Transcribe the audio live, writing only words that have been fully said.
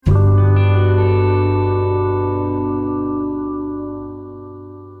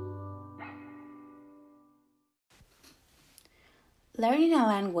Learning a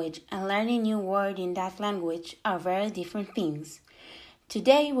language and learning new words in that language are very different things.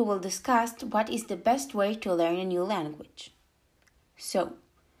 Today we will discuss what is the best way to learn a new language. So,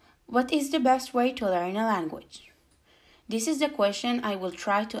 what is the best way to learn a language? This is the question I will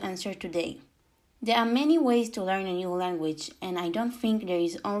try to answer today. There are many ways to learn a new language, and I don't think there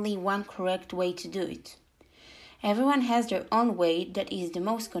is only one correct way to do it. Everyone has their own way that is the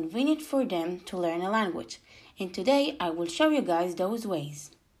most convenient for them to learn a language, and today I will show you guys those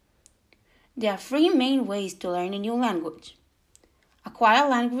ways. There are three main ways to learn a new language. Acquire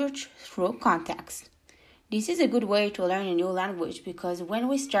language through context. This is a good way to learn a new language because when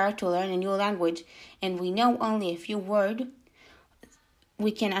we start to learn a new language and we know only a few words,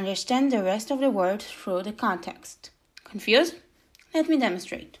 we can understand the rest of the words through the context. Confused? Let me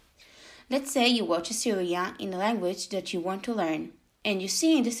demonstrate. Let's say you watch a series in a language that you want to learn, and you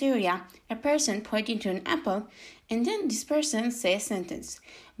see in the series a person pointing to an apple, and then this person says a sentence,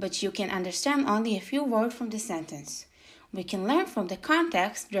 but you can understand only a few words from the sentence. We can learn from the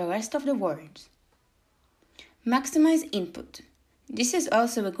context the rest of the words. Maximize input. This is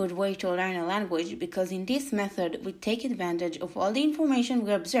also a good way to learn a language because in this method we take advantage of all the information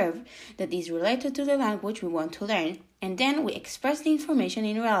we observe that is related to the language we want to learn, and then we express the information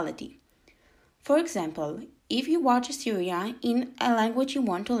in reality. For example, if you watch a series in a language you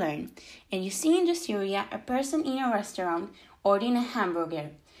want to learn, and you see in the series a person in a restaurant ordering a hamburger,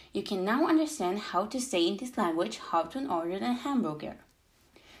 you can now understand how to say in this language how to order a hamburger.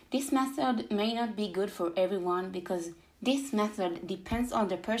 This method may not be good for everyone because this method depends on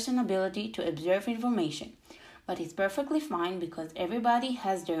the person's ability to observe information, but it's perfectly fine because everybody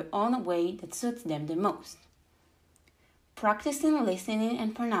has their own way that suits them the most. Practicing listening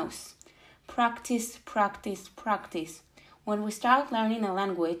and pronounce. Practice, practice, practice. When we start learning a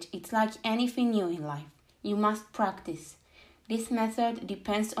language, it's like anything new in life. You must practice. This method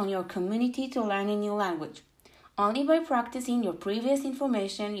depends on your community to learn a new language. Only by practicing your previous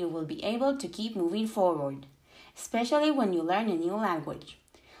information you will be able to keep moving forward, especially when you learn a new language.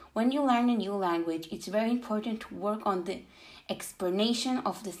 When you learn a new language, it's very important to work on the explanation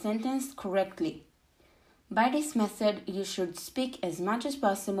of the sentence correctly. By this method, you should speak as much as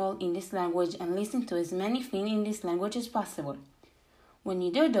possible in this language and listen to as many things in this language as possible. When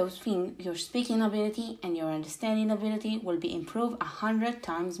you do those things, your speaking ability and your understanding ability will be improved 100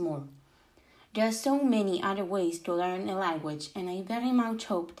 times more. There are so many other ways to learn a language, and I very much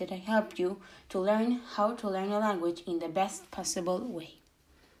hope that I helped you to learn how to learn a language in the best possible way.